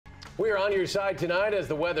We are on your side tonight as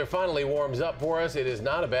the weather finally warms up for us. It is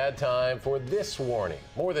not a bad time for this warning.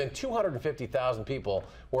 More than 250,000 people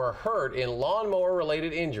were hurt in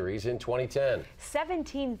lawnmower-related injuries in 2010.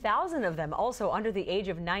 17,000 of them also under the age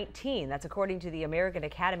of 19. That's according to the American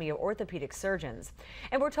Academy of Orthopedic Surgeons.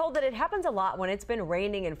 And we're told that it happens a lot when it's been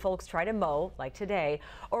raining and folks try to mow, like today,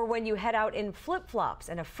 or when you head out in flip-flops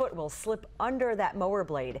and a foot will slip under that mower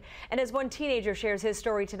blade. And as one teenager shares his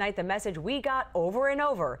story tonight, the message we got over and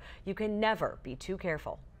over: you can never be too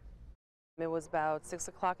careful. It was about 6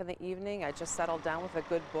 o'clock in the evening. I just settled down with a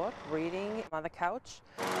good book, reading on the couch.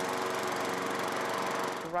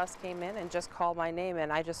 Russ came in and just called my name,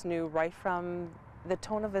 and I just knew right from the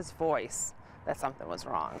tone of his voice that something was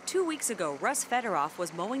wrong. 2 weeks ago, Russ Federoff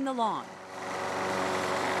was mowing the lawn.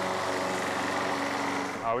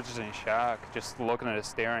 I was just in shock, just looking at it,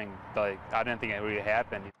 staring, like I didn't think it would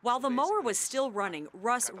happen. While the mower was still running,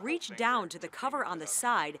 Russ reached down to the cover on the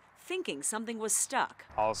side, thinking something was stuck.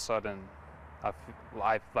 All of a sudden,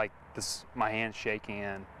 my hand's shaking,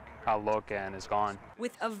 and I look and it's gone.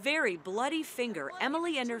 With a very bloody finger,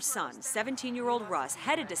 Emily and her son, 17-year-old Russ,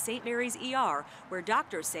 headed to St. Mary's ER, where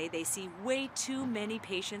doctors say they see way too many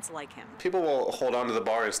patients like him. People will hold on to the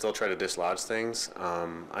bar and still try to dislodge things.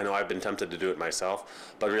 I know I've been tempted to do it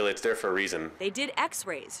myself, but really it's there for a reason. They did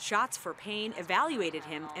x-rays, shots for pain, evaluated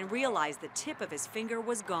him, and realized the tip of his finger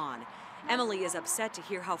was gone. Emily is upset to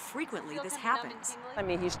hear how frequently this happens. I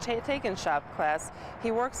mean, he's taken shop class.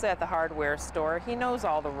 He works at the hardware store. He knows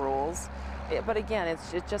all the rules. But again, it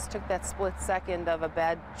just took that split second of a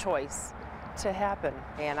bad choice to happen.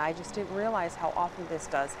 And I just didn't realize how often this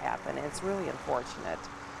does happen. It's really unfortunate.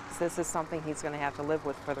 So this is something he's going to have to live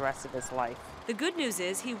with for the rest of his life. The good news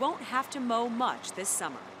is he won't have to mow much this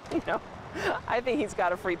summer. You know, I think he's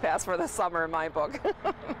got a free pass for the summer in my book.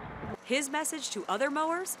 His message to other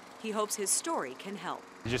mowers: he hopes his story can help.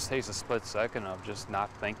 It just takes a split second of just not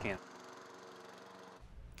thinking.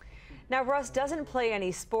 Now, Russ doesn't play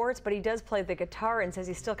any sports, but he does play the guitar and says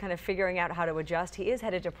he's still kind of figuring out how to adjust. He is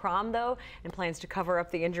headed to prom, though, and plans to cover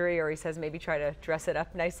up the injury, or he says maybe try to dress it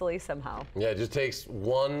up nicely somehow. Yeah, it just takes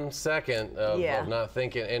 1 second of not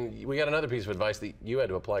thinking. And we got another piece of advice that you had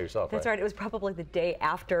to apply yourself. That's right. It was probably the day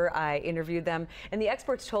after I interviewed them. And the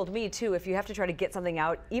experts told me, too, if you have to try to get something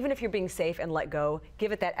out, even if you're being safe and let go,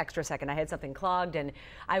 give it that extra second. I had something clogged, and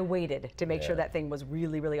I waited to make sure that thing was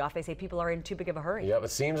really, really off. They say people are in too big of a hurry. Yeah,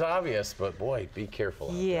 it seems obvious. But boy, be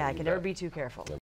careful. Yeah, I can never be too careful.